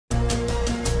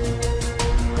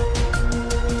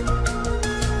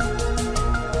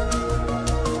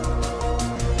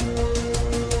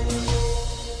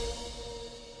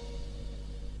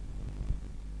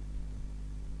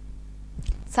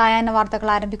സായാഹ്ന വാർത്തകൾ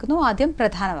ആരംഭിക്കുന്നു. ആദ്യം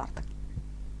പ്രധാന വാർത്തകൾ.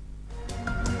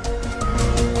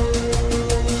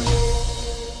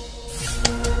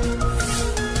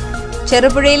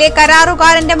 ചെറുപുഴയിലെ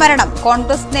കരാറുകാരന്റെ മരണം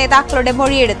കോൺഗ്രസ് നേതാക്കളുടെ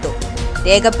മൊഴിയെടുത്തു.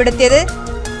 രേഖപ്പെടുത്തിയത്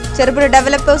ചെറുപുഴ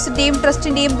ഡെവലപ്പേഴ്സിന്റെയും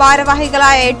ട്രസ്റ്റിന്റെയും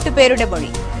ഭാരവാഹികളായ 8 പേരുടെ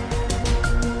മൊഴി.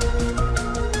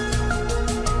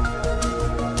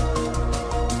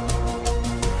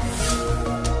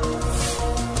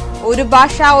 ഒരു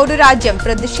ഭാഷ ഒരു രാജ്യം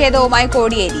പ്രതിഷേധവുമായി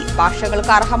കോടിയേരി.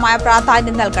 ഭാഷകൾക്ക് അർഹമായ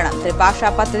പ്രാധാന്യം നൽകണം. ത്രിഭാഷാ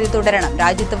പദ്ധതി തുടരണം.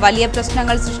 രാജ്യത്ത് വലിയ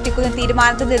പ്രശ്നങ്ങൾ സൃഷ്ടിക്കുന്ന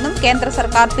തീരുമാനത്തിൽ നിന്നും കേന്ദ്ര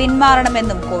സർക്കാർ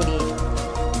പിന്മാറണമെന്നും കോടിയേരി.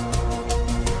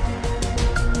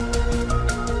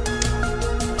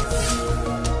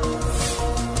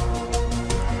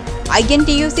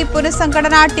 INTUC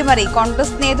പുനഃസംഘടന അട്ടിമറി.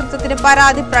 കോൺഗ്രസ് നേതൃത്വത്തിന്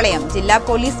പരാതി പ്രളയം. ജില്ലാ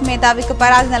പോലീസ് മേധാവിക്ക്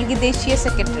പരാതി നൽകി ദേശീയ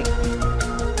സെക്രട്ടറി.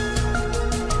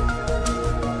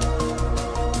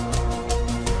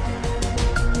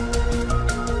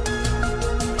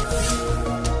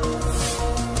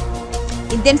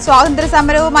 ഇന്ത്യൻ സ്വാതന്ത്ര്യ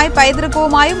സമരവുമായി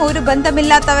പൈതൃകവുമായും ഒരു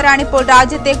ബന്ധമില്ലാത്തവരാണിപ്പോൾ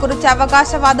രാജ്യത്തെക്കുറിച്ച്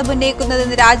അവകാശവാദം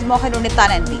ഉന്നയിക്കുന്നതെന്ന് രാജ്മോഹൻ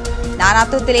ഉണ്ണിത്താൻ MP.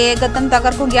 നാനാത്വത്തിലെ ഏകത്വം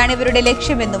തകർക്കുകയാണ് ഇവരുടെ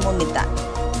ലക്ഷ്യമെന്നും ഉണ്ണിത്താൻ.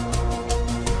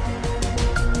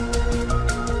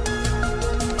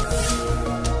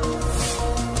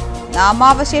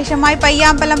 നാമാവശേഷമായി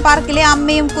പയ്യാമ്പലം പാർക്കിലെ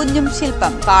അമ്മയും കുഞ്ഞും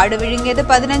ശില്പം. കാട് വിഴുങ്ങിയത്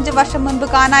 15 വർഷം മുൻപ്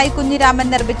കാനായി കുഞ്ഞിരാമൻ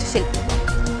നിർമ്മിച്ച ശില്പം.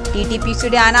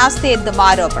 TTPCയുടെ അനാസ്ഥയെന്നും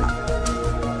ആരോപണം.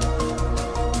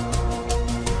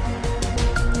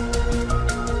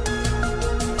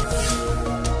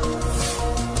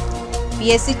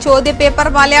 PSC ചോദ്യപേപ്പർ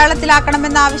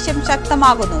മലയാളത്തിലാക്കണമെന്ന ആവശ്യം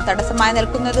ശക്തമാകുന്നു. തടസ്സമായി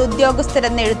നിൽക്കുന്നത്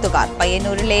ഉദ്യോഗസ്ഥരെന്ന് എഴുത്തുകാർ.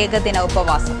 പയ്യന്നൂരിലെ ഏകദിന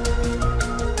ഉപവാസം.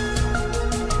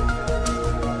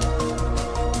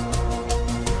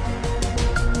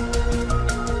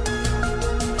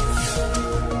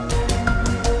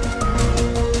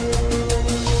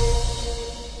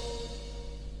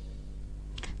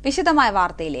 വിശദമായ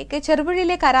വാർത്തയിലേക്ക്.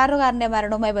 ചെറുപുഴയിലെ കരാറുകാരന്റെ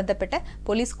മരണവുമായി ബന്ധപ്പെട്ട്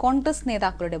പോലീസ് കോൺഗ്രസ്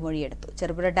നേതാക്കളുടെ മൊഴിയെടുത്തു.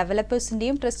 ചെറുപുഴ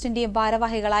ഡെവലപ്പേഴ്സിന്റെയും ട്രസ്റ്റിന്റെയും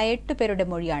ഭാരവാഹികളായ 8 പേരുടെ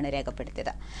മൊഴിയാണ്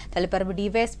രേഖപ്പെടുത്തിയത്. തളിപ്പറമ്പ്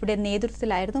ഡിവൈഎസ്പിയുടെ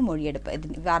നേതൃത്വത്തിലായിരുന്നു മൊഴിയെടുപ്പ്.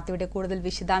 വാർത്തയുടെ കൂടുതൽ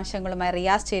വിശദാംശങ്ങളുമായി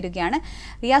റിയാസ് ചേരുകയാണ്.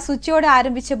 റിയാസ്, ഉച്ചയോടെ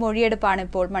ആരംഭിച്ച മൊഴിയെടുപ്പാണ്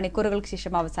ഇപ്പോൾ മണിക്കൂറുകൾക്ക്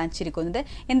ശേഷം അവസാനിച്ചിരിക്കുന്നത്.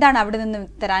 എന്താണ് അവിടെ നിന്ന്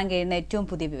തരാൻ കഴിയുന്ന ഏറ്റവും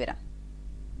പുതിയ വിവരം?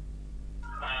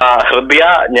 ഹൃദയ,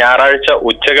 ഞായറാഴ്ച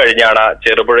ഉച്ച കഴിഞ്ഞാണ്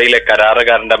ചെറുപുഴയിലെ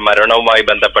കരാറുകാരന്റെ മരണവുമായി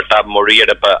ബന്ധപ്പെട്ട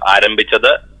മൊഴിയെടുപ്പ് ആരംഭിച്ചത്.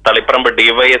 തളിപ്പറമ്പ്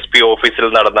ഡിവൈഎസ്പി ഓഫീസിൽ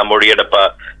നടന്ന മൊഴിയെടുപ്പ്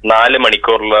 4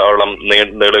 മണിക്കൂറിലോളം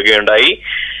നീളുകയുണ്ടായി.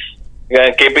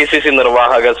 KPCC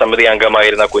നിർവാഹക സമിതി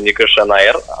അംഗമായിരുന്ന കുഞ്ഞികൃഷ്ണൻ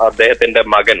നായർ, അദ്ദേഹത്തിന്റെ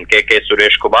മകൻ KK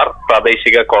സുരേഷ് കുമാർ,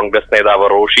 പ്രാദേശിക കോൺഗ്രസ്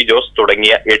നേതാവ് റോഷി ജോസ്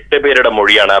തുടങ്ങിയ 8 പേരുടെ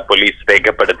മൊഴിയാണ് പോലീസ്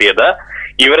രേഖപ്പെടുത്തിയത്.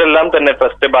 ഇവരെല്ലാം തന്നെ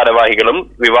ട്രസ്റ്റ് ഭാരവാഹികളും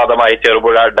വിവാദമായ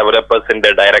ചെറുപുഴ ഡെവലപ്പേഴ്സിന്റെ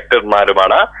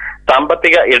ഡയറക്ടർമാരുമാണ്.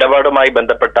 സാമ്പത്തിക ഇടപാടുമായി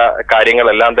ബന്ധപ്പെട്ട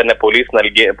കാര്യങ്ങളെല്ലാം തന്നെ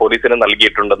പോലീസിന്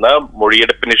നൽകിയിട്ടുണ്ടെന്ന്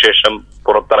മൊഴിയെടുപ്പിന് ശേഷം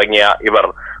പുറത്തിറങ്ങിയ ഇവർ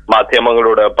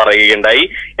മാധ്യമങ്ങളോട് പറയുകയുണ്ടായി.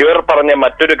 ഇവർ പറഞ്ഞ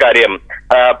മറ്റൊരു കാര്യം,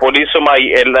 പോലീസുമായി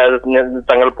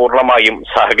തങ്ങൾ പൂർണ്ണമായും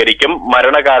സഹകരിക്കും.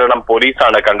 മരണകാരണം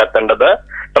പോലീസാണ് കണ്ടെത്തേണ്ടത്.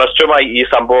 ട്രസ്റ്റുമായി ഈ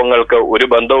സംഭവങ്ങൾക്ക് ഒരു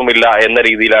ബന്ധവുമില്ല എന്ന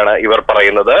രീതിയിലാണ് ഇവർ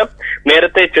പറയുന്നത്.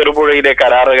 നേരത്തെ ചെറുപുഴയിലെ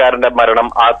കരാറുകാരന്റെ മരണം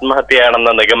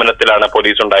ആത്മഹത്യയാണെന്ന നിഗമനത്തിലാണ്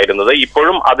പോലീസ് ഉണ്ടായിരുന്നത്.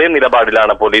 ഇപ്പോഴും അതേ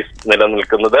നിലപാടിലാണ് പോലീസ്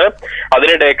നിലനിൽക്കുന്നത്.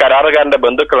 അതിനിടെ കരാറുകാരന്റെ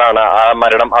ബന്ധുക്കളാണ് ആ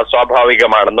മരണം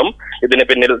അസ്വാഭാവികമാണെന്നും ഇതിന്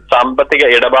പിന്നിൽ സാമ്പത്തിക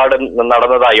ഇടപാട്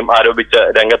നടന്നതായും ആരോപിച്ച്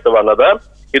രംഗത്ത് വന്നത്.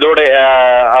 ഇതോടെ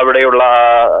അവിടെയുള്ള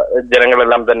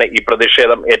ജനങ്ങളെല്ലാം തന്നെ ഈ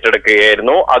പ്രതിഷേധം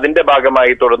ഏറ്റെടുക്കുകയായിരുന്നു. അതിന്റെ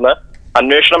ഭാഗമായി തുടർന്ന്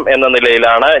അന്വേഷണം എന്ന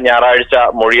നിലയിലാണ് ഞായറാഴ്ച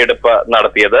മൊഴിയെടുപ്പ്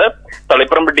നടത്തിയത്.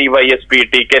 Taliparamba DYSP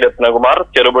TK Ratnakumar,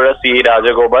 Cherupuzha CI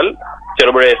Rajagopal,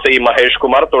 Cherupuzha SI Mahesh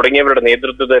Kumar തുടങ്ങിയവരുടെ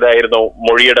നേതൃത്വത്തിലായിരുന്നു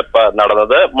മൊഴിയെടുപ്പ്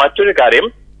നടന്നത്. മറ്റൊരു കാര്യം,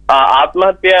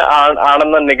 ആത്മഹത്യ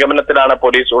ആണെന്ന നിഗമനത്തിലാണ്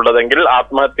പോലീസ് ഉള്ളതെങ്കിൽ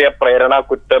ആത്മഹത്യ പ്രേരണ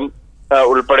കുറ്റം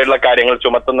ഉൾപ്പെടെയുള്ള കാര്യങ്ങൾ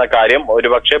ചുമത്തുന്ന കാര്യം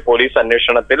ഒരുപക്ഷെ പോലീസ്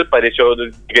അന്വേഷണത്തിൽ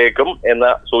പരിശോധിച്ചേക്കും എന്ന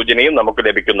സൂചനയും നമുക്ക്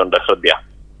ലഭിക്കുന്നുണ്ട്. ഹൃദയ,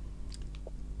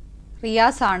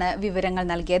 റിയാസ് ആണ് വിവരങ്ങൾ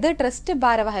നൽകിയത്. ട്രസ്റ്റ്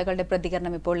ഭാരവാഹികളുടെ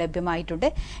പ്രതികരണം ഇപ്പോൾ ലഭ്യമായിട്ടുണ്ട്.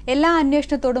 എല്ലാ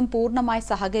അന്വേഷണത്തോടും പൂർണ്ണമായി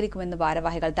സഹകരിക്കുമെന്ന്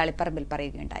ഭാരവാഹികൾ തളിപ്പറമ്പിൽ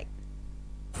പറയുകയുണ്ടായി.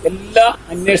 എല്ലാ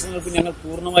അന്വേഷണങ്ങൾക്കും ഞങ്ങൾ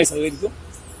പൂർണ്ണമായി സഹകരിക്കും.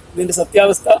 ഇതിന്റെ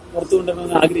സത്യാവസ്ഥ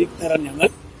പുറത്തുകൊണ്ടുവരണമെന്ന് ആഗ്രഹിക്കുന്നവരാണ് ഞങ്ങൾ.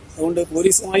 അതുകൊണ്ട്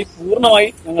പോലീസുമായി പൂർണ്ണമായി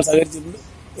ഞങ്ങൾ സഹകരിച്ചിട്ടുണ്ട്.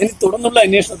 ഇനി തുടർന്നുള്ള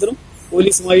അന്വേഷണത്തിനും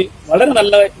പോലീസുമായി വളരെ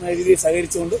നല്ല രീതിയിൽ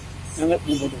സഹകരിച്ചുകൊണ്ട് ഞങ്ങൾ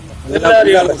മുമ്പോട്ട് പോകും.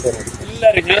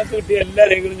 എല്ലാവരും ഞങ്ങൾക്ക് കിട്ടിയ എല്ലാ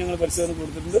രേഖകളും ഞങ്ങൾ പരിശോധന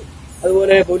കൊടുത്തിട്ടുണ്ട്.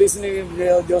 അതുപോലെ പോലീസിന്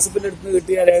ജോസഫിന്റെ അടുത്ത് നിന്ന്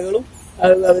കിട്ടിയ രേഖകളും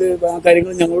അവർ ആ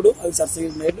കാര്യങ്ങളും ഞങ്ങളോട് അത് ചർച്ച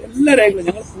ചെയ്തിട്ടുണ്ടായിരുന്നു. എല്ലാ രേഖകളും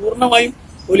ഞങ്ങൾ പൂർണ്ണമായും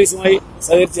പോലീസുമായി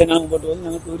സഹകരിച്ച് ഞാൻ മുമ്പോട്ട് പോകുന്നു.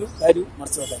 ഞങ്ങൾക്ക് ഒരു കാര്യവും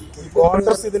മറച്ചു വെക്കാൻ.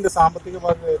 കോൺഗ്രസ് ഇതിന്റെ സാമ്പത്തിക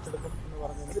ബാധ്യത ഏറ്റെടുക്കും എന്ന്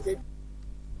പറഞ്ഞത്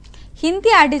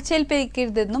ഹിന്ദി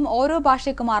അടിച്ചേൽപ്പിക്കരുതെന്നും ഓരോ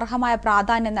ഭാഷയ്ക്കും അർഹമായ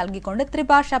പ്രാധാന്യം നൽകിക്കൊണ്ട്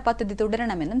ത്രിഭാഷാ പദ്ധതി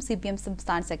തുടരണമെന്നും CPM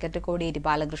സംസ്ഥാന സെക്രട്ടറി കോടിയേരി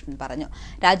ബാലകൃഷ്ണൻ പറഞ്ഞു.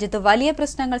 രാജ്യത്ത് വലിയ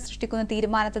പ്രശ്നങ്ങൾ സൃഷ്ടിക്കുന്ന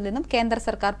തീരുമാനത്തിൽ നിന്നും കേന്ദ്ര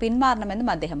സർക്കാർ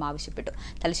പിന്മാറണമെന്നും അദ്ദേഹം ആവശ്യപ്പെട്ടു.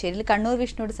 തലശ്ശേരിയിൽ കണ്ണൂർ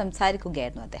വിഷ്ണുവോട്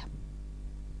സംസാരിക്കുകയായിരുന്നു അദ്ദേഹം.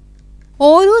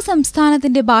 ഓരോ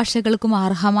സംസ്ഥാനത്തിന്റെ ഭാഷകൾക്കും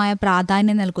അർഹമായ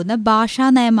പ്രാധാന്യം നൽകുന്ന ഭാഷാ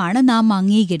നയമാണ് നാം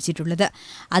അംഗീകരിച്ചിട്ടുള്ളത്.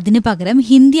 അതിനു പകരം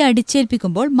ഹിന്ദി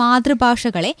അടിച്ചേൽപ്പിക്കുമ്പോൾ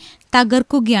മാതൃഭാഷകളെ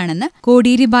തകർക്കുകയാണെന്ന്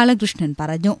കോടിയേരി ബാലകൃഷ്ണൻ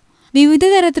പറഞ്ഞു. വിവിധ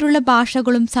തരത്തിലുള്ള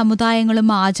ഭാഷകളും സമുദായങ്ങളും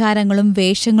ആചാരങ്ങളും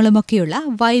വേഷങ്ങളുമൊക്കെയുള്ള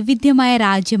വൈവിധ്യമായ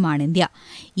രാജ്യമാണ് ഇന്ത്യ.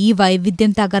 ഈ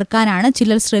വൈവിധ്യം തകർക്കാനാണ്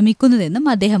ചിലർ ശ്രമിക്കുന്നതെന്നും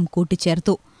അദ്ദേഹം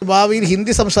കൂട്ടിച്ചേർത്തു. ഭാവിയിൽ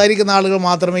ഹിന്ദി സംസാരിക്കുന്ന ആളുകൾ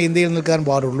മാത്രമേ ഇന്ത്യയിൽ നിൽക്കാൻ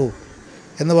പാടുള്ളൂ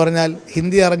എന്ന് പറഞ്ഞാൽ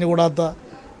ഹിന്ദി അറിഞ്ഞുകൂടാത്ത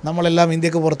നമ്മളെല്ലാം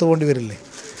ഇന്ത്യക്ക് പുറത്തു പോകേണ്ടി വരില്ലേ?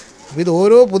 അപ്പോൾ ഇത്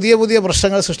ഓരോ പുതിയ പുതിയ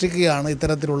പ്രശ്നങ്ങൾ സൃഷ്ടിക്കുകയാണ്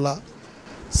ഇത്തരത്തിലുള്ള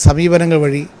സമീപനങ്ങൾ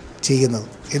വഴി ചെയ്യുന്നത്.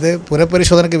 ഇത്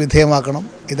പുനഃപരിശോധനയ്ക്ക് വിധേയമാക്കണം.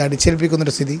 ഇത്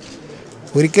അടിച്ചേൽപ്പിക്കുന്നൊരു സ്ഥിതി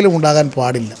ഒരിക്കലും ഉണ്ടാകാൻ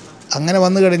പാടില്ല. അങ്ങനെ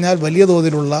വന്നു കഴിഞ്ഞാൽ വലിയ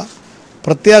തോതിലുള്ള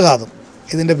പ്രത്യാഘാതം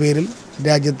ഇതിൻ്റെ പേരിൽ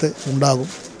രാജ്യത്ത് ഉണ്ടാകും.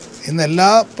 ഇന്ന് എല്ലാ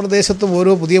പ്രദേശത്തും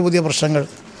ഓരോ പുതിയ പുതിയ പ്രശ്നങ്ങൾ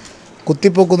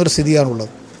കുത്തിപ്പോക്കുന്നൊരു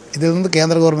സ്ഥിതിയാണുള്ളത്. ഇതിൽ നിന്ന്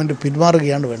കേന്ദ്ര ഗവൺമെൻറ്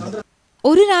പിന്മാറുകയാണ് വേണ്ടത്.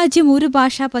 ഒരു രാജ്യം ഒരു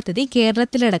ഭാഷാ പദ്ധതി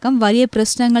കേരളത്തിലടക്കം വലിയ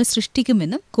പ്രശ്നങ്ങൾ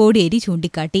സൃഷ്ടിക്കുമെന്നും കോടിയേരി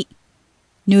ചൂണ്ടിക്കാട്ടി.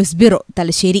 News bureau,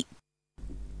 Thalassery.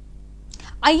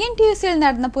 INTUCയിൽ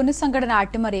നടന്ന പുനഃസംഘടന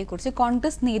അട്ടിമറിയെക്കുറിച്ച്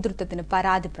കോൺഗ്രസ് നേതൃത്വത്തിന്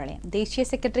പരാതി പ്രളയം. ദേശീയ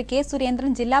സെക്രട്ടറി K.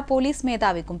 സുരേന്ദ്രൻ ജില്ലാ പോലീസ്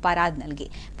മേധാവിക്കും പരാതി നൽകി.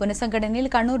 പുനഃസംഘടനയിൽ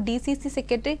കണ്ണൂർ DCC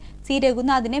സെക്രട്ടറി C.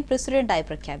 രഘുനാഥിനെ പ്രസിഡന്റായി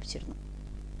പ്രഖ്യാപിച്ചിരുന്നു.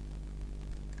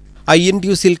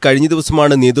 INTUCയിൽ കഴിഞ്ഞ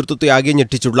ദിവസമാണ് നേതൃത്വത്തെ ആകെ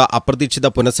ഞെട്ടിച്ചുള്ള അപ്രതീക്ഷിത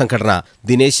പുനഃസംഘടന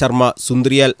ദിനേശ് ശർമ്മ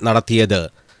സുന്ദരിയാൽ നടത്തിയത്.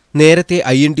 നേരത്തെ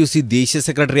INTUC ദേശീയ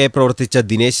സെക്രട്ടറിയായി പ്രവർത്തിച്ച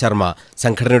ദിനേശ് ശർമ്മ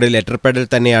സംഘടനയുടെ ലെറ്റർ പാഡിൽ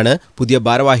തന്നെയാണ് പുതിയ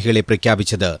ഭാരവാഹികളെ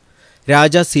പ്രഖ്യാപിച്ചത്.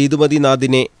 രാജ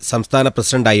സേതുമതിനാഥിനെ സംസ്ഥാന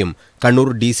പ്രസിഡന്റായും Kannur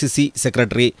DCC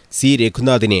secretary C.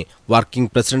 രഘുനാഥിനെ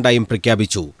working പ്രസിഡന്റായും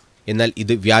പ്രഖ്യാപിച്ചു. എന്നാൽ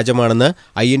ഇത് വ്യാജമാണെന്ന്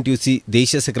INTUC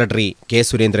ദേശീയ സെക്രട്ടറി K.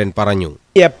 സുരേന്ദ്രൻ പറഞ്ഞു.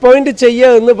 അപ്പോയിന്റ്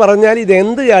ചെയ്യുക എന്ന് പറഞ്ഞാൽ ഇത്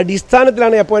എന്ത്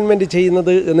അടിസ്ഥാനത്തിലാണ് അപ്പോയിൻമെന്റ്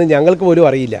ചെയ്യുന്നത് എന്ന് ഞങ്ങൾക്ക് പോലും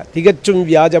അറിയില്ല. തികച്ചും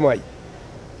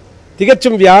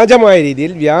വ്യാജമായ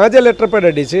രീതിയിൽ വ്യാജ ലെറ്റർ പാഡ്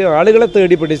അടിച്ച് ആളുകളെ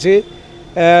തേടി പിടിച്ച്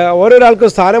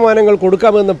ഓരോരാൾക്കും സ്ഥാനമാനങ്ങൾ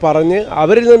കൊടുക്കാമെന്ന് പറഞ്ഞ്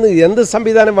അവരിൽ നിന്ന് എന്ത്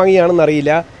സംവിധാനം വാങ്ങിയാണെന്ന്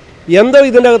അറിയില്ല. എന്തോ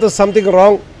ഇതിൻ്റെ അകത്ത് സംതിങ്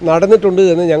റോങ് നടന്നിട്ടുണ്ട്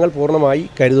എന്ന് ഞങ്ങൾ പൂർണ്ണമായി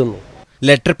കരുതുന്നു.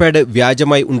 ലെറ്റർ പാഡ്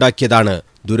വ്യാജമായി ഉണ്ടാക്കിയതാണ്.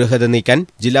 ദുരൂഹത നീക്കാൻ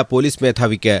ജില്ലാ പോലീസ്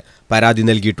മേധാവിക്ക് പരാതി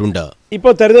നൽകിയിട്ടുണ്ട്.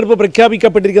 ഇപ്പോൾ തെരഞ്ഞെടുപ്പ്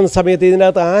പ്രഖ്യാപിക്കപ്പെട്ടിരിക്കുന്ന സമയത്ത്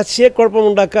ഇതിനകത്ത്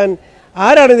ആശയക്കുഴപ്പമുണ്ടാക്കാൻ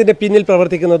ആരാണ് ഇതിൻ്റെ പിന്നിൽ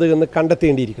പ്രവർത്തിക്കുന്നത് എന്ന്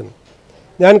കണ്ടെത്തേണ്ടിയിരിക്കുന്നു.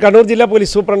 ഞാൻ കണ്ണൂർ ജില്ലാ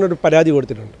പോലീസ് സൂപ്രണ്ടിനോട് പരാതി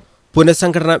കൊടുത്തിട്ടുണ്ട്.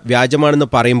 പുനഃസംഘടന വ്യാജമാണെന്ന്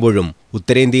പറയുമ്പോഴും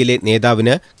ഉത്തരേന്ത്യയിലെ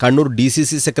നേതാവിന് കണ്ണൂർ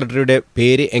DCC സെക്രട്ടറിയുടെ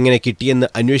പേര് എങ്ങനെ കിട്ടിയെന്ന്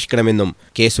അന്വേഷിക്കണമെന്നും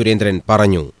K. സുരേന്ദ്രൻ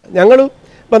പറഞ്ഞു. ഞങ്ങൾ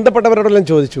ബന്ധപ്പെട്ടവരോടെല്ലാം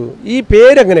ചോദിച്ചു, ഈ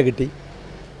പേരെങ്ങനെ കിട്ടി?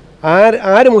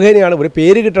 ആര് മുഖേനയാണ്? ഒരു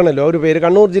പേര് കിട്ടണമല്ലോ. ഒരു പേര്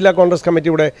കണ്ണൂർ ജില്ലാ കോൺഗ്രസ്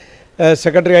കമ്മിറ്റിയുടെ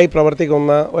സെക്രട്ടറിയായി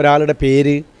പ്രവർത്തിക്കുന്ന ഒരാളുടെ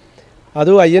പേര്,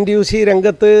 അതും INTUC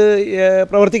രംഗത്ത്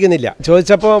പ്രവർത്തിക്കുന്നില്ല.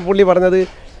 ചോദിച്ചപ്പോൾ പുള്ളി പറഞ്ഞത്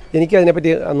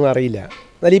എനിക്കതിനെപ്പറ്റി ഒന്നും അറിയില്ല.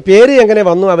 എന്നാൽ ഈ പേര് എങ്ങനെ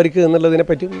വന്നു അവർക്ക്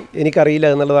എന്നുള്ളതിനെപ്പറ്റി എനിക്കറിയില്ല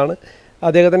എന്നുള്ളതാണ്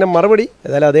അദ്ദേഹത്തിൻ്റെ മറുപടി.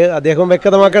 ഏതായാലും അദ്ദേഹം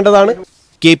വ്യക്തമാക്കേണ്ടതാണ്.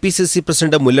 KPCC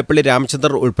പ്രസിഡന്റ് മുല്ലപ്പള്ളി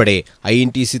രാമചന്ദ്രൻ ഉൾപ്പെടെ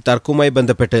INTUC തർക്കവുമായി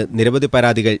ബന്ധപ്പെട്ട് നിരവധി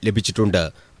പരാതികൾ ലഭിച്ചിട്ടുണ്ട്.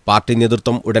 പാർട്ടി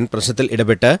നേതൃത്വം ഉടൻ പ്രശ്നത്തിൽ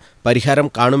ഇടപെട്ട് പരിഹാരം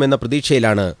കാണുമെന്ന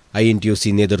പ്രതീക്ഷയിലാണ്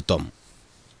INTUC നേതൃത്വം.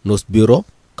 News bureau,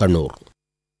 Kannur.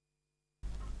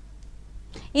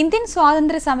 ഇന്ത്യൻ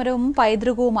സ്വാതന്ത്ര്യ സമരവും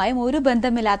പൈതൃകവുമായും ഒരു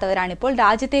ബന്ധമില്ലാത്തവരാണിപ്പോൾ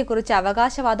രാജ്യത്തെക്കുറിച്ച്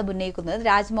അവകാശവാദം ഉന്നയിക്കുന്നത്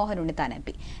രാജ്മോഹൻ ഉണ്ണിത്താൻ MP.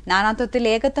 നാനാത്വത്തിൽ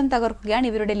ഏകത്വം തകർക്കുകയാണ്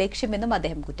ഇവരുടെ ലക്ഷ്യമെന്നും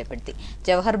അദ്ദേഹം കുറ്റപ്പെടുത്തി.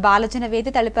 ജവഹർ ബാലജന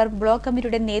വേദി തളിപ്പറമ്പ് ബ്ലോക്ക്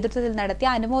കമ്മിറ്റിയുടെ നേതൃത്വത്തിൽ നടത്തിയ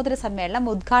അനുമോദന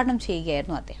സമ്മേളനം ഉദ്ഘാടനം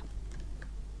ചെയ്യുകയായിരുന്നു അദ്ദേഹം.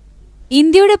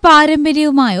 ഇന്ത്യയുടെ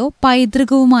പാരമ്പര്യവുമായോ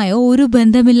പൈതൃകവുമായോ ഒരു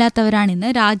ബന്ധമില്ലാത്തവരാണിന്ന്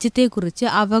രാജ്യത്തെക്കുറിച്ച്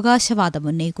അവകാശവാദം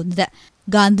ഉന്നയിക്കുന്നത്.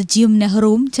 ഗാന്ധിജിയും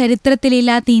നെഹ്റുവും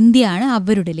ചരിത്രത്തിലില്ലാത്ത ഇന്ത്യയാണ്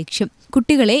അവരുടെ ലക്ഷ്യം.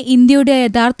 കുട്ടികളെ ഇന്ത്യയുടെ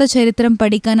യഥാർത്ഥ ചരിത്രം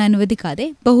പഠിക്കാൻ അനുവദിക്കാതെ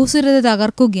ബഹുസ്വരത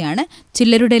തകർക്കുകയാണ്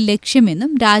ചിലരുടെ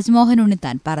ലക്ഷ്യമെന്നും രാജ്മോഹൻ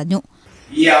ഉണ്ണിത്താൻ പറഞ്ഞു.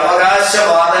 ഈ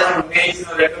അവകാശവാദങ്ങൾ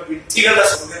ഉന്നയിക്കുന്നവരൊക്കെ വിഡ്ഢികളുടെ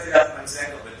സ്വർഗത്തിലാണ്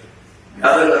മനസ്സിലാക്കാൻ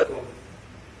പറ്റും.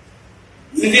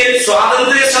 ഇന്ത്യൻ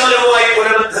സ്വാതന്ത്ര്യ സമരവുമായി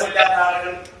പുനഃബന്ധമില്ലാത്ത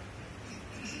ആളുകൾ,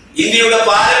 ഇന്ത്യയുടെ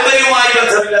പാരമ്പര്യവുമായി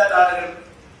ബന്ധമില്ലാത്ത ആളുകൾ,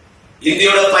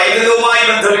 ഇന്ത്യയുടെ പൈതൃകവുമായി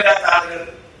ബന്ധമില്ലാത്ത ആളുകൾ,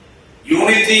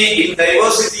 യൂണിറ്റി ഇൻ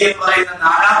ഡൈവേഴ്സിറ്റി എന്ന് പറയുന്ന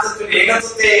നാനാത്വത്തിൽ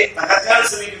ഏകത്വത്തെ തകർക്കാൻ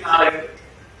ശ്രമിക്കുന്ന ആളുകൾ,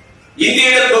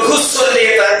 ഇന്ത്യയുടെ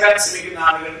ബഹുസ്വരതയെ തകർക്കാൻ ശ്രമിക്കുന്ന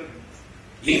ആളുകൾ,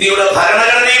 ഇന്ത്യയുടെ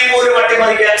ഭരണഘടനയെ പോലും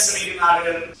അട്ടിമറിക്കാൻ ശ്രമിക്കുന്ന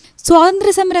ആളുകൾ.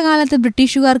 സ്വാതന്ത്ര്യസമരകാലത്ത്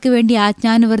ബ്രിട്ടീഷുകാർക്ക് വേണ്ടി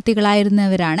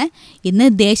ആജ്ഞാനുവർത്തികളായിരുന്നവരാണ് ഇന്ന്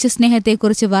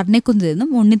ദേശസ്നേഹത്തെക്കുറിച്ച് വർണ്ണിക്കുന്നതെന്നും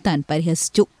ഉണ്ണിത്താൻ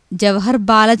പരിഹസിച്ചു. Jawahar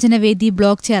Balajanavedi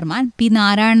block chairman P.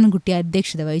 Narayanankutty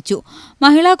അധ്യക്ഷത വഹിച്ചു.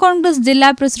 മഹിളാ കോൺഗ്രസ് ജില്ലാ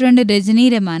president Rajani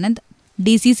Ramanand,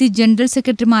 DCC general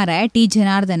സെക്രട്ടറിമാരായ T.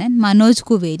 Janardhanan, Manoj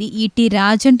Kuveri, E. T.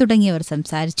 Rajan തുടങ്ങിയവർ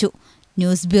സംസാരിച്ചു.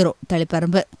 News bureau,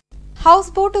 Taliparamba.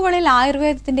 ഹൌസ് ബോട്ടുകളിൽ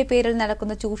ആയുർവേദത്തിന്റെ പേരിൽ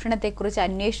നടക്കുന്ന ചൂഷണത്തെക്കുറിച്ച്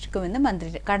അന്വേഷിക്കുമെന്ന് മന്ത്രി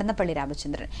കടന്നപ്പള്ളി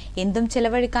രാമചന്ദ്രൻ. എന്തും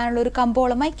ചെലവഴിക്കാനുള്ള ഒരു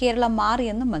കമ്പോളമായി കേരളം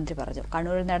മാറിയെന്നും മന്ത്രി പറഞ്ഞു.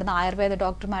 കണ്ണൂരിൽ നടന്ന ആയുർവേദ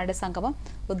ഡോക്ടർമാരുടെ സംഗമം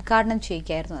ഉദ്ഘാടനം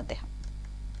ചെയ്യുകയായിരുന്നു അദ്ദേഹം.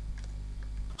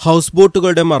 ഹൌസ്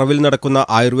ബോട്ടുകളുടെ മറവിൽ നടക്കുന്ന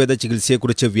ആയുർവേദ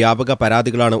ചികിത്സയെക്കുറിച്ച് വ്യാപക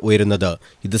പരാതികളാണ് ഉയരുന്നത്.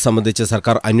 ഇത് സംബന്ധിച്ച്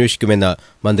സർക്കാർ അന്വേഷിക്കുമെന്ന്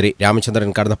മന്ത്രി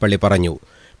രാമചന്ദ്രൻ കടന്നപ്പള്ളി പറഞ്ഞു.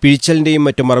 പിഴിച്ചലിന്റെയും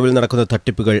മറ്റും മറവിൽ നടക്കുന്ന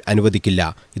തട്ടിപ്പുകൾ അനുവദിക്കില്ല.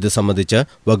 ഇത് സംബന്ധിച്ച്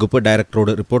വകുപ്പ്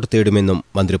ഡയറക്ടറോട് റിപ്പോർട്ട് തേടുമെന്നും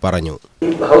മന്ത്രി പറഞ്ഞു.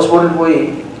 ഹൗസ് ബോട്ടിൽ പോയി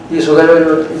ഈ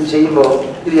സുഖലോചന ചെയ്യുമ്പോൾ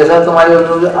ഇത് യഥാർത്ഥമായ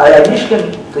ഒന്നും അന്വേഷിക്കാൻ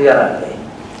തയ്യാറാണല്ലേ?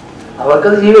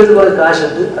 അവർക്കത് ജീവിതത്തിൽ കുറേ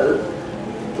കാശുണ്ട്, അത്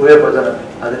ഉപയോഗപ്പെടുത്തണം.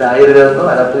 അതിന് ആയുർവേദമോ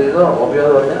അലോപ്പതിയോ ഹോമിയോ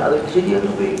എന്ന് പറഞ്ഞാൽ അത്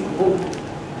ശരിയെന്ന് ഉപയോഗിക്കും.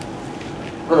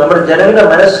 അപ്പോൾ നമ്മുടെ ജനങ്ങളുടെ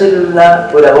മനസ്സിലുള്ള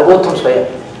ഒരു അവബോധം സ്വയം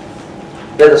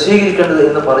അത് സ്വീകരിക്കേണ്ടത്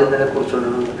എന്ന് പറയുന്നതിനെ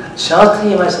കുറിച്ചുള്ളൊരു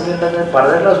ശാസ്ത്രീയമായ സമീപനങ്ങൾ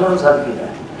പഠന ക്ലാസ് കൊണ്ട് സാധിക്കില്ല,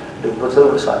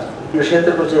 പുസ്തകം സാധിക്കും. ഈ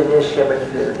വിഷയത്തെക്കുറിച്ച് അന്വേഷിക്കാൻ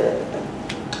വേണ്ടിയിട്ട്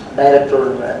ഡയറക്ടറോട്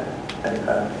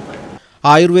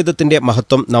ആയുർവേദത്തിന്റെ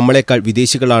മഹത്വം നമ്മളെക്കാൾ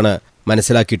വിദേശികളാണ്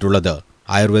മനസ്സിലാക്കിയിട്ടുള്ളത്.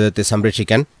 ആയുർവേദത്തെ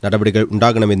സംരക്ഷിക്കാൻ നടപടികൾ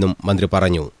ഉണ്ടാകണമെന്നും മന്ത്രി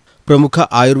പറഞ്ഞു. പ്രമുഖ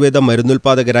ആയുർവേദ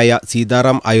മരുന്നുൽപാദകരായ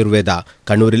സീതാറാം ആയുർവേദ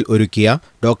കണ്ണൂരിൽ ഒരുക്കിയ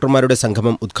ഡോക്ടർമാരുടെ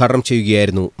സംഗമം ഉദ്ഘാടനം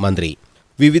ചെയ്യുകയായിരുന്നു മന്ത്രി.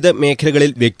 വിവിധ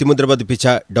മേഖലകളിൽ വ്യക്തിമുദ്ര പതിപ്പിച്ച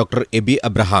doctor AB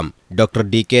Abraham, doctor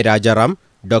D K Rajaram,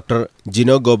 doctor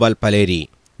Jino Gopal Paleri,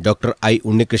 doctor I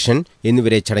Unnikrishnan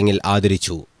എന്നിവരെ ചടങ്ങിൽ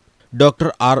ആദരിച്ചു. ഡോക്ടർ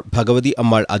ആർ ഭഗവതി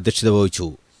അമ്മാൾ അധ്യക്ഷത വഹിച്ചു.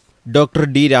 Doctor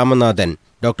D Ramanathan,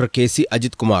 doctor K C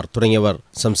Ajith Kumar തുടങ്ങിയവർ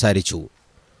സംസാരിച്ചു.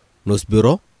 News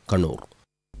bureau, Kannur.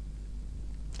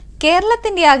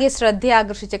 കേരളത്തിന്റെ ആകെ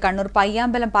ശ്രദ്ധയാകർഷിച്ച കണ്ണൂർ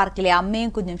പയ്യാമ്പലം പാർക്കിലെ അമ്മയും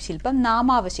കുഞ്ഞും ശില്പം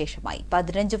നാമാവശേഷമായി.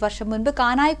 15 വർഷം മുൻപ്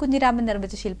കാനായി കുഞ്ഞിരാമൻ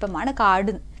നിർമ്മിച്ച ശില്പമാണ്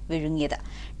കാട് വിഴുങ്ങിയത്.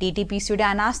 DTPCയുടെ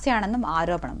അനാസ്ഥയാണെന്നും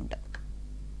ആരോപണമുണ്ട്.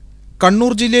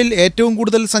 കണ്ണൂർ ജില്ലയിൽ ഏറ്റവും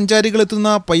കൂടുതൽ സഞ്ചാരികളെത്തുന്ന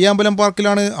പയ്യാമ്പലം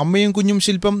പാർക്കിലാണ് അമ്മയും കുഞ്ഞും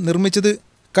ശില്പം നിർമ്മിച്ചത്.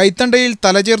 കൈത്തണ്ടയിൽ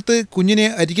തലചേർത്ത് കുഞ്ഞിനെ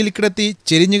അരികിൽ കിടത്തി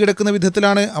ചെരിഞ്ഞു കിടക്കുന്ന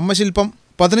വിധത്തിലാണ് അമ്മ ശില്പം.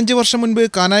 15 വർഷം മുൻപ്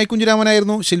കാനായി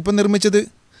കുഞ്ഞിരാമനായിരുന്നു ശില്പം നിർമ്മിച്ചത്.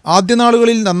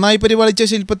 ആദ്യനാളുകളിൽ നന്നായി പരിപാലിച്ച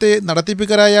ശില്പത്തെ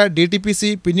നടത്തിപ്പുകാരായ DTPC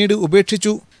പിന്നീട്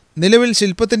ഉപേക്ഷിച്ചു. നിലവിൽ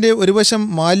ശില്പത്തിന്റെ ഒരു വശം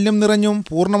മാലിന്യം നിറഞ്ഞും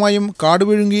പൂർണ്ണമായും കാട്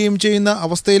വിഴുങ്ങുകയും ചെയ്യുന്ന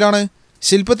അവസ്ഥയിലാണ്.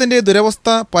 ശില്പത്തിന്റെ ദുരവസ്ഥ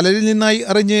പലരിൽ നിന്നായി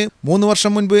അറിഞ്ഞ് 3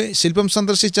 വർഷം മുൻപ് ശില്പം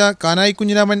സന്ദർശിച്ച കാനായി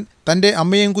കുഞ്ഞിരാമൻ തന്റെ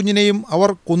അമ്മയും കുഞ്ഞിനെയും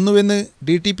അവർ കൊന്നുവെന്ന്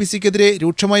DTPCക്കെതിരെ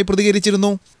രൂക്ഷമായി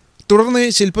പ്രതികരിച്ചിരുന്നു. തുടർന്ന്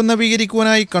ശില്പം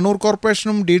നവീകരിക്കുവാനായി കണ്ണൂർ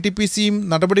കോർപ്പറേഷനും DTPCയും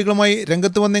നടപടികളുമായി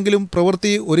രംഗത്ത് വന്നെങ്കിലും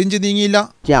പ്രവൃത്തി ഒരിഞ്ച് നീങ്ങിയില്ല.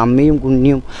 അമ്മയും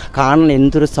കുഞ്ഞും കാണാൻ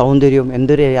എന്തൊരു സൗന്ദര്യവും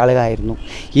എന്തൊരു അഴകായിരുന്നു.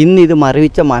 ഇന്നിത്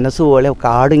മറവിച്ച മനസ്സുപോലെ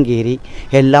കാടും കയറി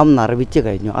എല്ലാം നിറവിച്ച്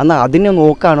കഴിഞ്ഞു. എന്നാൽ അതിനെ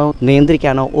നോക്കാനോ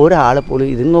നിയന്ത്രിക്കാനോ ഒരാൾ പോലും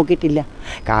ഇതിന് നോക്കിയിട്ടില്ല.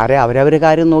 കാര്യം അവരവരുടെ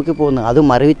കാര്യം നോക്കി പോകുന്നു. അത്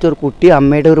മറവിച്ചൊരു കുട്ടി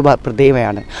അമ്മയുടെ ഒരു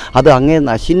പ്രതിമയാണ്. അത് അങ്ങനെ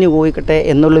നശിഞ്ഞു പോയിക്കട്ടെ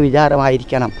എന്നുള്ള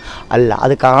വിചാരമായിരിക്കണം. അല്ല,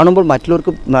 അത് കാണുമ്പോൾ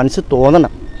മറ്റുള്ളവർക്ക് മനസ്സ്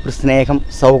തോന്നണം. ഒരു സ്നേഹം,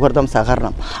 സൗഹൃദം,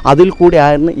 സഹകരണം, അതിൽ കൂടി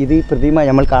ആയിരുന്നു ഇത് ഈ പ്രതിമ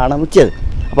നമ്മൾ കാണാൻ വെച്ചത്.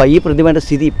 അപ്പോൾ ഈ പ്രതിമയുടെ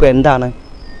സ്ഥിതി ഇപ്പോൾ എന്താണ്?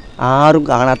 ആരും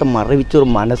കാണാത്ത മറവിച്ചൊരു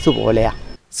മനസ്സ് പോലെയാണ്.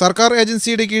 സർക്കാർ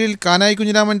ഏജൻസിയുടെ കീഴിൽ കാനായി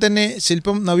കുഞ്ഞിരാമൻ തന്നെ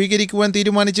ശില്പം നവീകരിക്കുവാൻ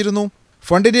തീരുമാനിച്ചിരുന്നു.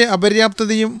 ഫണ്ടിന്റെ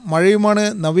അപര്യാപ്തതയും മഴയുമാണ്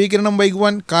നവീകരണം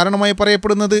വൈകുവാൻ കാരണമായി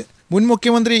പറയപ്പെടുന്നത്. മുൻ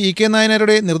മുഖ്യമന്ത്രി EK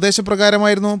നായനാരുടെ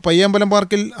നിർദ്ദേശപ്രകാരമായിരുന്നു പയ്യാമ്പലം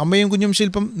പാർക്കിൽ അമ്മയും കുഞ്ഞും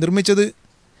ശില്പം നിർമ്മിച്ചത്.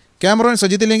 Cameraman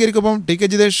Sajith ലിംഗേരിക്കൊപ്പം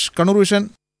TK Jithesh, Kannur vision.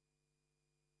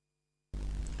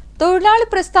 തൊഴിലാളി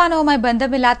പ്രസ്ഥാനവുമായി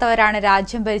ബന്ധമില്ലാത്തവരാണ്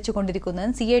രാജ്യം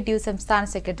ഭരിച്ചുകൊണ്ടിരിക്കുന്നതെന്ന് CITU സംസ്ഥാന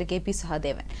സെക്രട്ടറി KP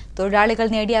സഹദേവൻ. തൊഴിലാളികൾ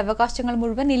നേടിയ അവകാശങ്ങൾ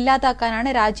മുഴുവൻ ഇല്ലാതാക്കാനാണ്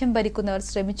രാജ്യം ഭരിക്കുന്നവർ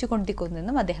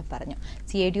ശ്രമിച്ചുകൊണ്ടിരിക്കുന്നതെന്നും അദ്ദേഹം പറഞ്ഞു.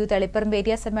 CITU തളിപ്പറമ്പ്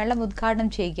ഏരിയ സമ്മേളനം ഉദ്ഘാടനം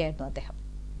ചെയ്യുകയായിരുന്നു അദ്ദേഹം.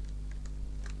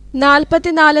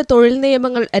 44 തൊഴിൽ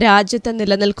നിയമങ്ങൾ രാജ്യത്ത്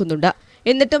നിലനിൽക്കുന്നുണ്ട്.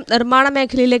 എന്നിട്ടും നിർമ്മാണ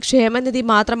മേഖലയിലെ ക്ഷേമനിധി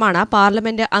മാത്രമാണ്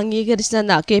പാർലമെന്റ്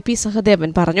അംഗീകരിച്ചതെന്ന് KP സഹദേവൻ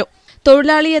പറഞ്ഞു.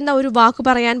 തൊഴിലാളി എന്ന ഒരു വാക്ക്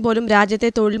പറയാൻ പോലും രാജ്യത്തെ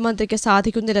തൊഴിൽ മന്ത്രിക്ക്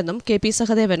സാധിക്കുന്നില്ലെന്നും KP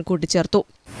സഹദേവൻ കൂട്ടിച്ചേർത്തു.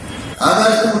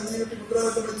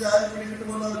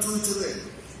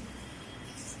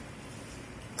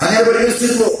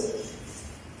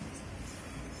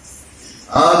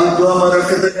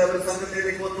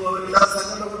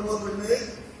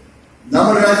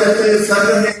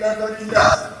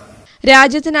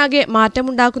 രാജ്യത്തിനാകെ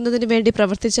മാറ്റമുണ്ടാക്കുന്നതിനു വേണ്ടി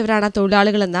പ്രവർത്തിച്ചവരാണ്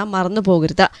തൊഴിലാളികളെന്ന്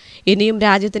മറന്നുപോകരുത്. ഇനിയും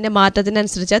രാജ്യത്തിന്റെ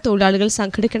മാറ്റത്തിനനുസരിച്ച് തൊഴിലാളികൾ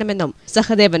സംഘടിക്കണമെന്നും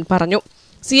സഹദേവൻ പറഞ്ഞു.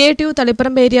 CITU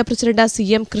Taliparamba area president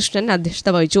CM Krishnan അധ്യക്ഷത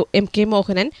വഹിച്ചു. MK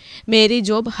Mohanan, Mary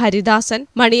job, Haridasan,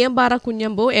 Maniyampara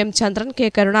Kunhambu, M ചന്ദ്രൻ, K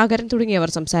കരുണാകരൻ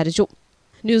തുടങ്ങിയവർ സംസാരിച്ചു.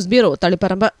 News bureau,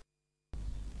 Taliparamba.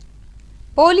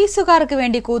 പോലീസുകാർക്ക്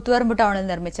വേണ്ടി കൂത്തുപറമ്പ് ടൗണിൽ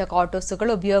നിർമ്മിച്ച ക്വാർട്ടേഴ്സുകൾ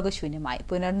ഉപയോഗശൂന്യമായി.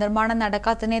 പുനർനിർമ്മാണം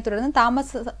നടക്കാത്തതിനെ തുടർന്ന് താമസ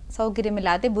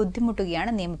സൗകര്യമില്ലാതെ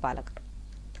ബുദ്ധിമുട്ടുകയാണ് നിയമപാലകർ.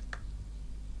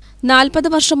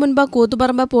 40 വർഷം മുൻപ്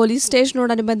കൂത്തുപറമ്പ് പോലീസ്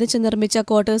സ്റ്റേഷനോടനുബന്ധിച്ച് നിർമ്മിച്ച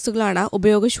ക്വാർട്ടേഴ്സുകളാണ്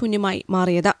ഉപയോഗശൂന്യമായി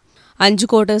മാറിയത്. 5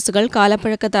 ക്വാർട്ടേഴ്സുകൾ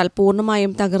കാലപ്പഴക്കത്താൽ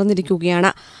പൂർണ്ണമായും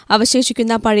തകർന്നിരിക്കുകയാണ്.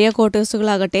 അവശേഷിക്കുന്ന പഴയ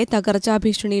ക്വാർട്ടേഴ്സുകളാകട്ടെ തകർച്ചാ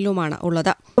ഭീഷണിയിലുമാണ്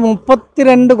ഉള്ളത്.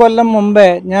 32 കൊല്ലം മുമ്പേ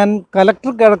ഞാൻ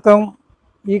കലക്ടർക്കടക്കം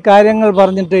ഈ കാര്യങ്ങൾ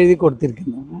പറഞ്ഞിട്ട് എഴുതി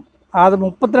കൊടുത്തിരിക്കുന്നു. അത്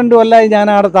 32 കൊല്ലമായി ഞാൻ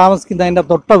അവിടെ താമസിക്കുന്ന അതിൻ്റെ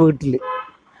തൊട്ട വീട്ടിൽ.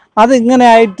 അതിങ്ങനെ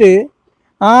ആയിട്ട്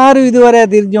ആരും ഇതുവരെ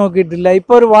തിരിഞ്ഞു നോക്കിയിട്ടില്ല.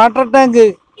 ഇപ്പോൾ ഒരു വാട്ടർ ടാങ്ക്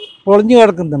പൊളിഞ്ഞു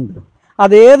കിടക്കുന്നുണ്ട്.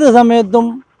 അത് ഏത് സമയത്തും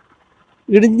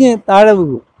ഇടിഞ്ഞ് താഴെ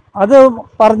വീഴും. അത്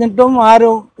പറഞ്ഞിട്ടും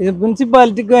ആരും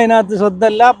മുനിസിപ്പാലിറ്റിക്കും അതിനകത്ത്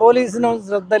ശ്രദ്ധയില്ല, പോലീസിനും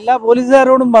ശ്രദ്ധയില്ല.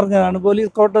 പോലീസുകാരോടും പറഞ്ഞതാണ്,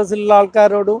 പോലീസ് ക്വാർട്ടേഴ്സിലുള്ള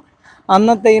ആൾക്കാരോടും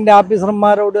അന്നത്തെ ഇതിൻ്റെ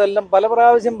ഓഫീസർമാരോടും എല്ലാം പല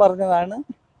പ്രാവശ്യം പറഞ്ഞതാണ്.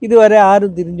 ഇതുവരെ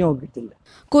ആരും തിരിഞ്ഞു നോക്കിയിട്ടില്ല.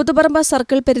 കൂത്തുപറമ്പ്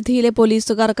സർക്കിൾ പരിധിയിലെ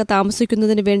പോലീസുകാർക്ക്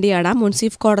താമസിക്കുന്നതിന് വേണ്ടിയാണ്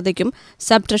മുൻസിഫ് കോടതിക്കും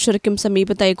സബ് ട്രഷറിക്കും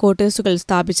സമീപത്തായി ക്വാർട്ടേഴ്സുകൾ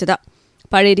സ്ഥാപിച്ചത്.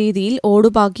 പഴയ രീതിയിൽ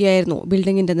ഓടുപാക്കിയായിരുന്നു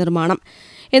ബിൽഡിംഗിന്റെ നിർമ്മാണം.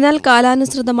 എന്നാൽ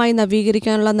കാലാനുസൃതമായി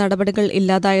നവീകരിക്കാനുള്ള നടപടികൾ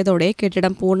ഇല്ലാതായതോടെ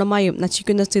കെട്ടിടം പൂർണ്ണമായും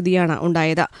നശിക്കുന്ന സ്ഥിതിയാണ്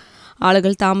ഉണ്ടായത്.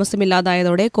 ആളുകൾ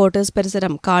താമസമില്ലാതായതോടെ ക്വാർട്ടേഴ്സ്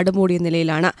പരിസരം കാടുമൂടിയ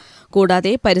നിലയിലാണ്.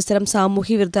 കൂടാതെ പരിസരം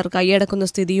സാമൂഹ്യ വിരുദ്ധർ കൈയടക്കുന്ന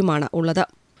സ്ഥിതിയുമാണ് ഉള്ളത്.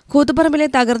 കൂത്തുപറമ്പിലെ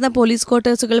തകർന്ന പോലീസ്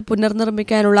ക്വാർട്ടേഴ്സുകൾ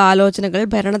പുനർനിർമ്മിക്കാനുള്ള ആലോചനകൾ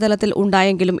ഭരണതലത്തിൽ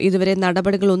ഉണ്ടായെങ്കിലും ഇതുവരെ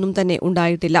നടപടികളൊന്നും തന്നെ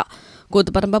ഉണ്ടായിട്ടില്ല.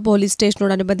 കൂത്തുപറമ്പ് പോലീസ്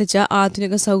സ്റ്റേഷനോടനുബന്ധിച്ച്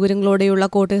ആധുനിക സൗകര്യങ്ങളോടെയുള്ള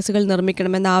ക്വാർട്ടേഴ്സുകൾ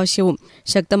നിർമ്മിക്കണമെന്ന ആവശ്യവും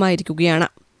ശക്തമായിരിക്കുകയാണ്.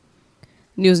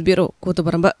 News bureau,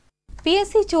 Koothuparamba.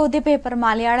 PSC ചോദ്യപേപ്പർ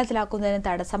മലയാളത്തിലാക്കുന്നതിന്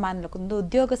തടസ്സമായി നിൽക്കുന്നത്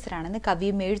ഉദ്യോഗസ്ഥരാണെന്ന്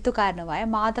കവിയും എഴുത്തുകാരനുമായ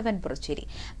മാധവൻ പുറച്ചേരി.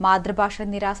 മാതൃഭാഷ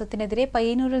നിരാസത്തിനെതിരെ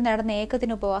പയ്യന്നൂരിൽ നടന്ന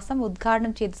ഏകദിന ഉപവാസം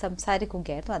ഉദ്ഘാടനം ചെയ്ത്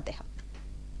സംസാരിക്കുകയായിരുന്നു അദ്ദേഹം.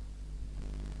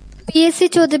 PSC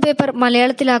ചോദ്യപേപ്പർ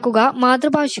മലയാളത്തിലാക്കുക,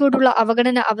 മാതൃഭാഷയോടുള്ള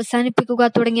അവഗണന അവസാനിപ്പിക്കുക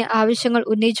തുടങ്ങിയ ആവശ്യങ്ങൾ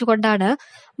ഉന്നയിച്ചുകൊണ്ടാണ്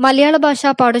മലയാള ഭാഷാ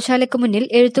പാഠശാലയ്ക്ക് മുന്നിൽ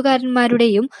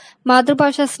എഴുത്തുകാരന്മാരുടെയും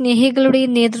മാതൃഭാഷാ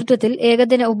സ്നേഹികളുടെയും നേതൃത്വത്തിൽ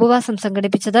ഏകദിന ഉപവാസം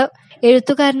സംഘടിപ്പിച്ചത്.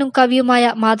 എഴുത്തുകാരനും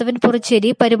കവിയുമായ മാധവൻ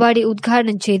പുറച്ചേരി പരിപാടി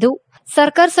ഉദ്ഘാടനം ചെയ്തു.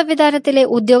 സർക്കാർ സംവിധാനത്തിലെ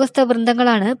ഉദ്യോഗസ്ഥ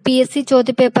വൃന്ദങ്ങളാണ് PSC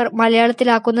ചോദ്യപേപ്പർ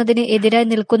മലയാളത്തിലാക്കുന്നതിന് എതിരായി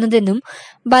നിൽക്കുന്നതെന്നും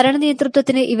ഭരണ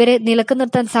നേതൃത്വത്തിന് ഇവരെ നിലക്ക്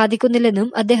നിർത്താൻ സാധിക്കുന്നില്ലെന്നും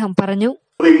അദ്ദേഹം പറഞ്ഞു.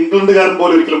 ഇംഗ്ലണ്ടുകാരൻ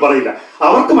പോലും ഒരിക്കലും പറയില്ല,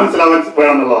 അവർക്ക് മനസ്സിലാവാൻ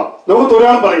വേണമെന്നുള്ളതാണ്. ലോകത്ത്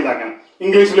ഒരാളും പറയില്ല അങ്ങനെ.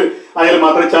 ഇംഗ്ലീഷിൽ ആയാലും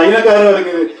മാത്രമേ ചൈനക്കാരോ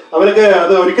അല്ലെങ്കിൽ അവരൊക്കെ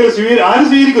അത് ഒരിക്കലും ആരും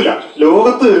സ്വീകരിക്കില്ല.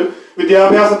 ലോകത്ത്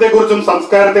വിദ്യാഭ്യാസത്തെ കുറിച്ചും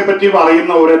സംസ്കാരത്തെ പറ്റി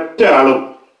പറയുന്ന ഒരൊറ്റ ആളും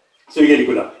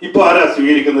സ്വീകരിക്കില്ല. ഇപ്പൊ ആരാ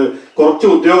സ്വീകരിക്കുന്നത്? കുറച്ച്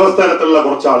ഉദ്യോഗസ്ഥ തലത്തിലുള്ള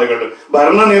കുറച്ച് ആളുകൾ.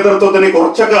 ഭരണ നേതൃത്വത്തിന്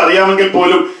കുറച്ചൊക്കെ അറിയാമെങ്കിൽ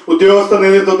പോലും ഉദ്യോഗസ്ഥ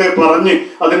നേതൃത്വത്തെ പറഞ്ഞ്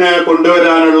അതിനെ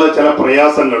കൊണ്ടുവരാനുള്ള ചില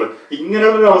പ്രയാസങ്ങൾ,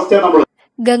 ഇങ്ങനെയുള്ളൊരു അവസ്ഥ നമ്മൾ.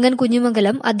 ഗംഗൻ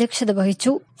കുഞ്ഞുമംഗലം അധ്യക്ഷത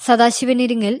വഹിച്ചു. സദാശിവൻ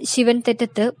ഇരിങ്ങൽ, ശിവൻ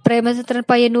തെറ്റത്ത്, പ്രേമചന്ദ്രൻ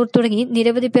പയ്യന്നൂർ തുടങ്ങി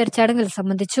നിരവധി പേർ ചടങ്ങിൽ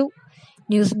സംബന്ധിച്ചു.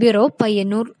 News bureau,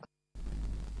 Payyanur.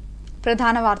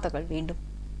 പ്രധാന വാർത്തകൾ വീണ്ടും.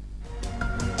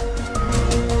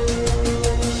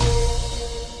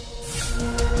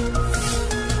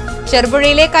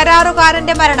 ചെറുപുഴയിലെ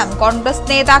കരാറുകാരന്റെ മരണം കോൺഗ്രസ്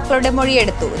നേതാക്കളുടെ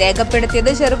മൊഴിയെടുത്തു. രേഖപ്പെടുത്തിയത്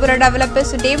ചെറുപുഴ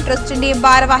ഡെവലപ്പേഴ്സിന്റെയും ട്രസ്റ്റിന്റെയും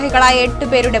ഭാരവാഹികളായ 8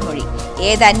 പേരുടെ മൊഴി.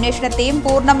 ഏത് അന്വേഷണത്തെയും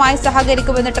പൂർണ്ണമായി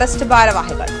സഹകരിക്കുമെന്ന് ട്രസ്റ്റ്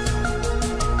ഭാരവാഹികൾ.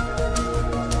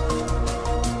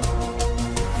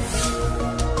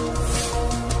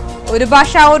 ഒരു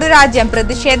ഭാഷ ഒരു രാജ്യം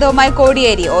പ്രതിഷേധവുമായി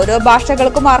കോടിയേരി. ഓരോ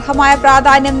ഭാഷകൾക്കും അർഹമായ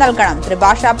പ്രാധാന്യം നൽകണം.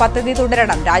 ത്രിഭാഷാ പദ്ധതി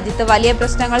തുടരണം. രാജ്യത്ത് വലിയ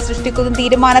പ്രശ്നങ്ങൾ സൃഷ്ടിക്കുന്ന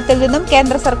തീരുമാനത്തിൽ നിന്നും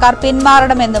കേന്ദ്ര സർക്കാർ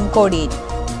പിന്മാറണമെന്നും കോടിയേരി.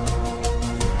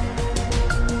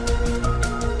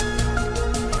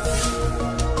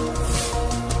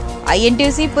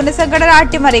 INTUC പുനഃസംഘടന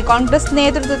അട്ടിമറി. കോൺഗ്രസ്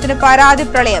നേതൃത്വത്തിന് പരാതി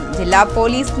പ്രളയം. ജില്ലാ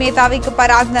പോലീസ് മേധാവിക്ക്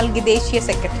പരാതി നൽകി ദേശീയ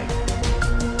സെക്രട്ടറി.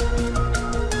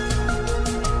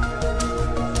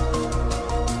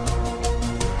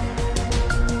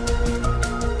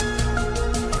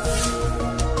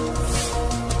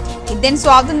 ഇന്ത്യൻ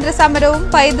സ്വാതന്ത്ര്യ സമരവും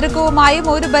പൈതൃകവുമായും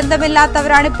ഒരു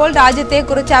ബന്ധമില്ലാത്തവരാണിപ്പോൾ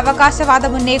രാജ്യത്തെക്കുറിച്ച്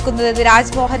അവകാശവാദം ഉന്നയിക്കുന്നത്.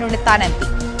 രാജ്മോഹൻ ഉണ്ണിത്താൻ MP.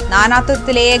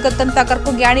 നാനാത്വത്തിലെ ഏകത്വം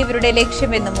തകർക്കുകയാണ് ഇവരുടെ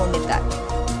ലക്ഷ്യമെന്നും ഉണ്ണിത്താൻ.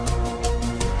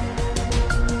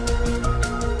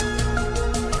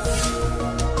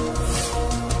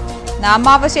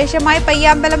 നാമാവശേഷമായി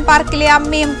പയ്യാമ്പലം പാർക്കിലെ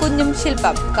അമ്മയും കുഞ്ഞും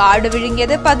ശില്പം. കാട്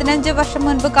വിഴുങ്ങിയത് 15 വർഷം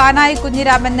മുൻപ് കാനായി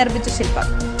കുഞ്ഞിരാമൻ നിർമ്മിച്ച ശില്പം.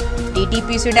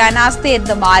 TTPCയുടെ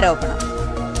അനാസ്ഥയെന്നും ആരോപണം.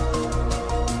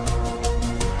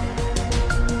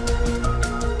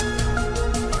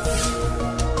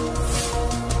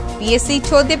 PSC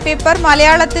ചോദ്യപേപ്പർ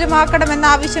മലയാളത്തിലുമാക്കണമെന്ന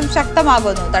ആവശ്യം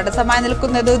ശക്തമാകുന്നു. തടസ്സമായി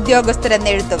നിൽക്കുന്നത്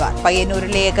ഉദ്യോഗസ്ഥരെന്ന് എഴുത്തുകാർ.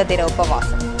 പയ്യന്നൂരിലെ ഏകദിന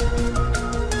ഉപവാസം.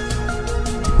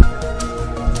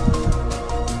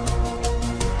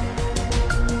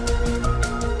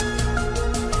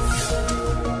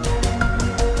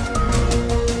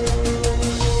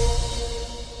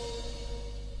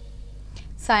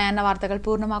 സായാഹ്ന വാർത്തകൾ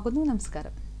പൂർണ്ണമാകുന്നു.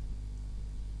 നമസ്കാരം.